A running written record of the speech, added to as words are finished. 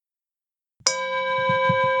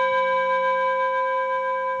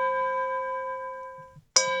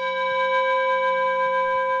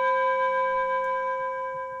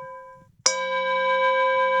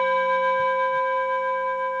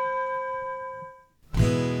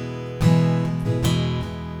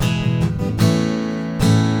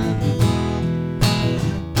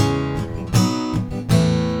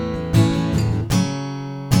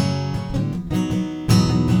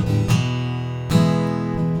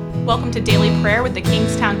Welcome to Daily Prayer with the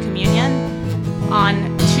Kingstown Communion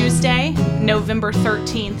on Tuesday, November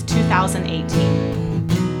 13th,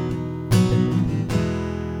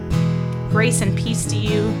 2018. Grace and peace to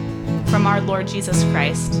you from our Lord Jesus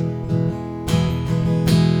Christ.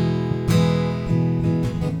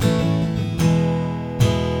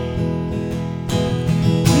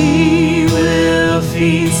 We will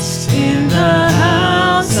feast in the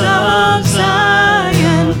house of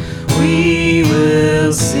Zion. We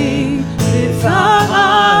will sing with our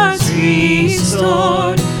hearts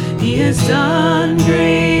restored. He has done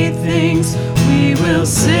great things. We will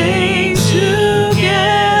sing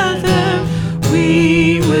together.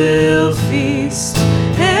 We will feast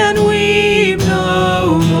and weep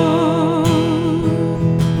no more.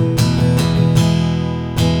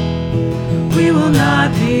 We will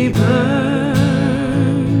not be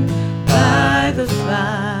burned by the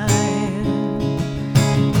fire.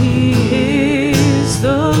 He is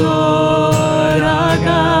the Lord our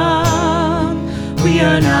God. We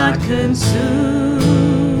are not consumed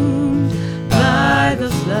by the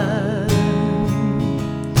flood.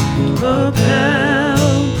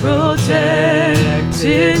 Propelled,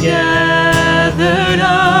 protected, gathered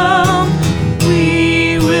up,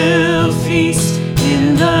 we will feast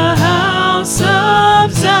in the house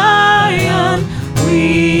of Zion.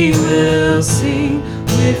 We will sing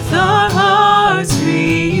with our hearts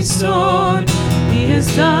restored. He has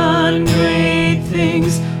done great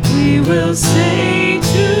things. We will say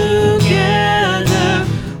together,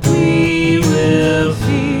 we will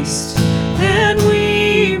feast and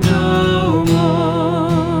weep no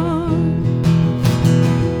more.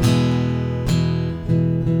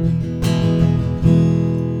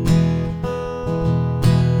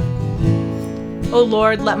 O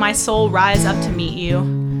Lord, let my soul rise up to meet you,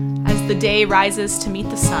 as the day rises to meet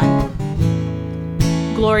the sun.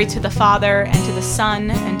 Glory to the Father, and to the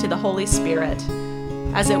Son, and to the Holy Spirit,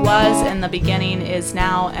 as it was in the beginning, is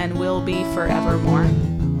now, and will be forevermore.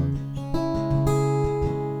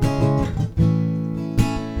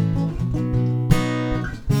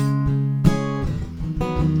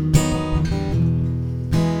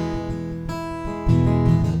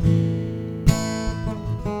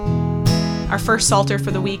 Our first Psalter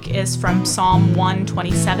for the week is from Psalm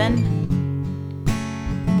 127.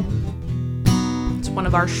 It's one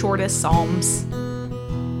of our shortest psalms.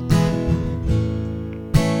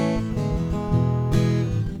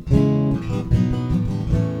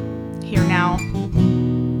 Hear now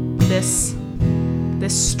this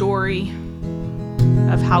story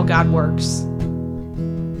of how God works.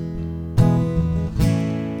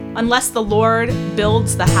 Unless the Lord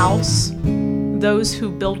builds the house, those who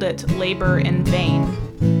build it labor in vain.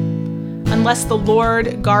 Unless the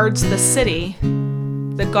Lord guards the city,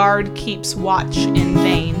 the guard keeps watch in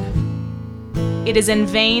vain. It is in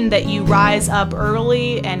vain that you rise up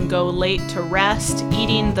early and go late to rest,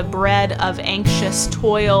 eating the bread of anxious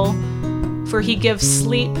toil, for he gives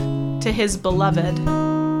sleep to his beloved.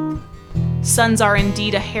 Sons are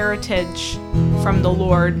indeed a heritage from the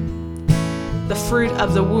Lord, the fruit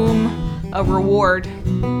of the womb a reward.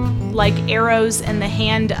 Like arrows in the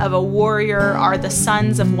hand of a warrior are the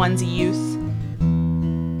sons of one's youth.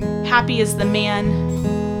 Happy is the man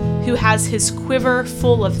who has his quiver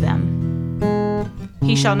full of them.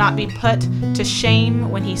 He shall not be put to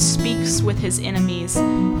shame when he speaks with his enemies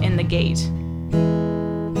in the gate.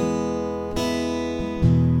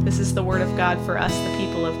 This is the word of God for us, the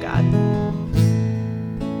people of God.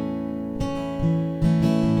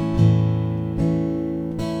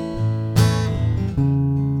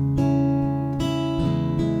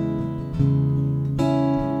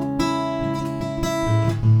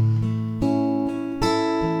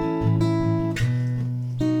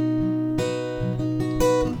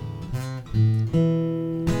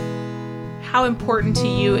 How important to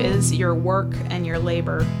you is your work and your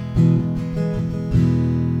labor?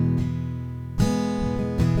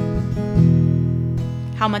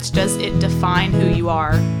 How much does it define who you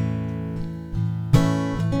are?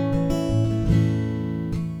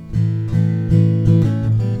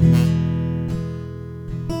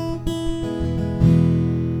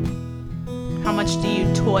 How much do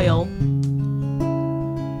you toil?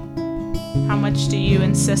 How much do you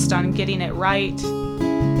insist on getting it right?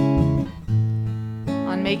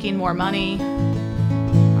 On making more money,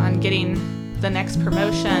 on getting the next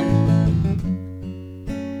promotion,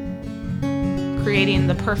 creating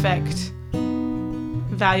the perfect,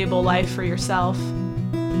 valuable life for yourself.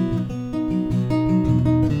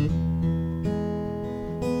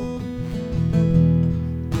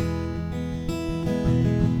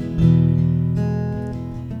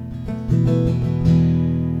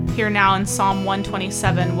 Hear now now in Psalm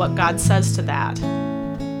 127 what God says to that.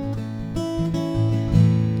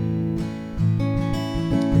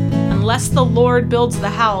 Unless the Lord builds the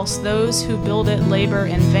house, those who build it labor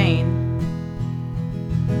in vain.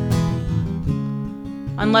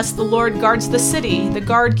 Unless the Lord guards the city, the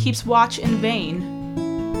guard keeps watch in vain.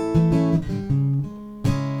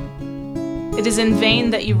 It is in vain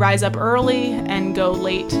that you rise up early and go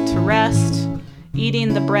late to rest,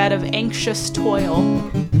 eating the bread of anxious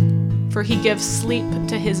toil, for he gives sleep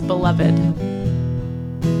to his beloved.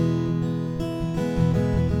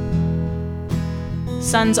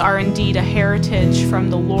 Sons are indeed a heritage from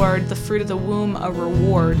the Lord, the fruit of the womb a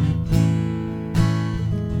reward.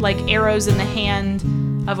 Like arrows in the hand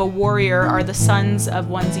of a warrior are the sons of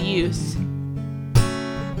one's youth.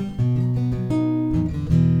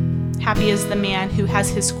 Happy is the man who has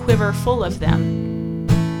his quiver full of them.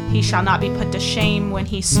 He shall not be put to shame when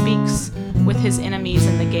he speaks with his enemies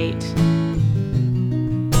in the gate.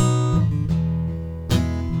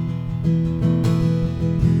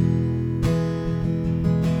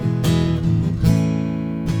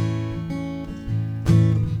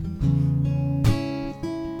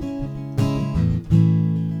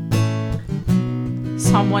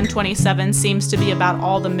 Psalm 127 seems to be about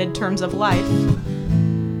all the midterms of life.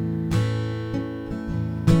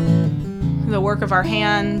 The work of our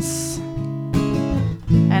hands,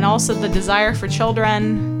 and also the desire for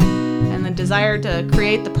children, and the desire to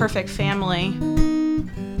create the perfect family.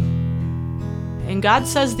 And God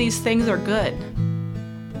says these things are good.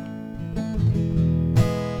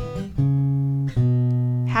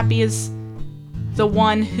 Happy is the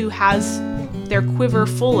one who has their quiver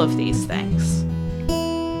full of these things.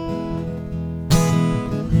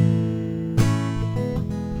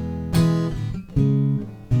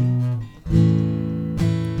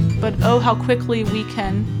 But oh, how quickly we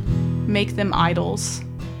can make them idols.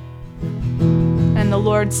 And the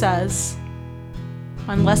Lord says,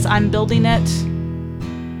 unless I'm building it,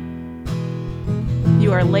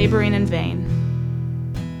 you are laboring in vain.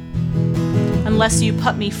 Unless you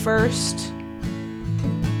put me first,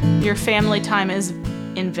 your family time is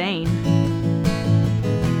in vain.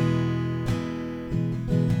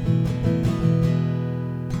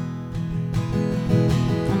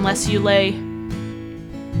 Unless you lay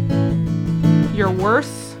your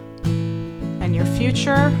worth and your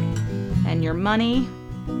future and your money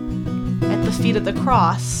at the feet of the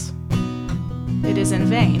cross, it is in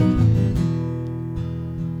vain.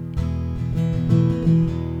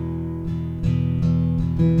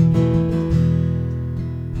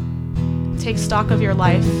 Take stock of your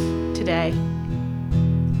life today.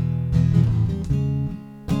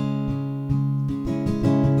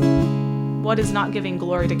 What is not giving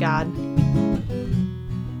glory to God?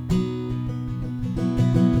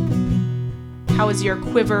 How is your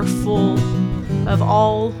quiver full of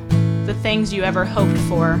all the things you ever hoped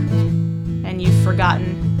for, and you've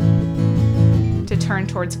forgotten to turn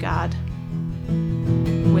towards God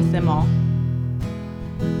with them all?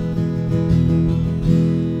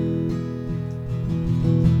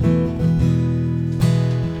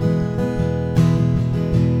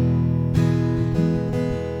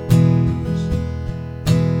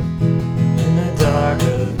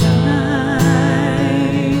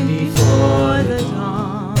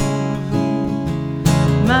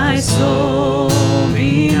 Soul,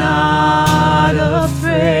 be not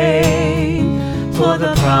afraid, for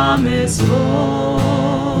the promise morning,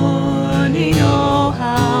 oh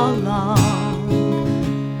how long.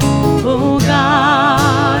 O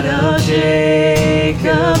God of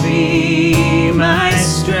Jacob, be my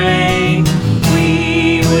strength.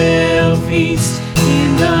 We will feast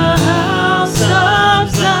in the house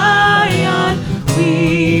of Zion.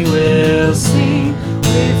 We will sing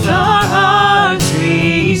with our hearts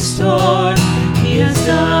restored. He has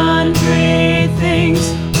done great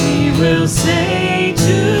things. We will say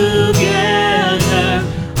together,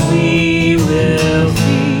 we will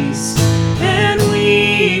feast and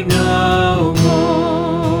weep no more.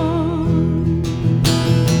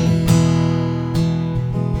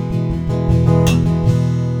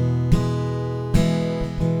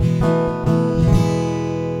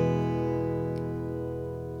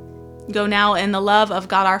 Go now in the love of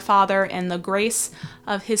God our Father and the grace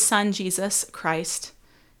of his Son, Jesus Christ,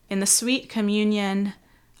 in the sweet communion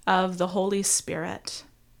of the Holy Spirit,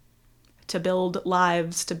 to build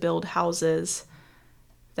lives, to build houses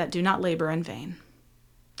that do not labor in vain.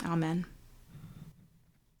 Amen.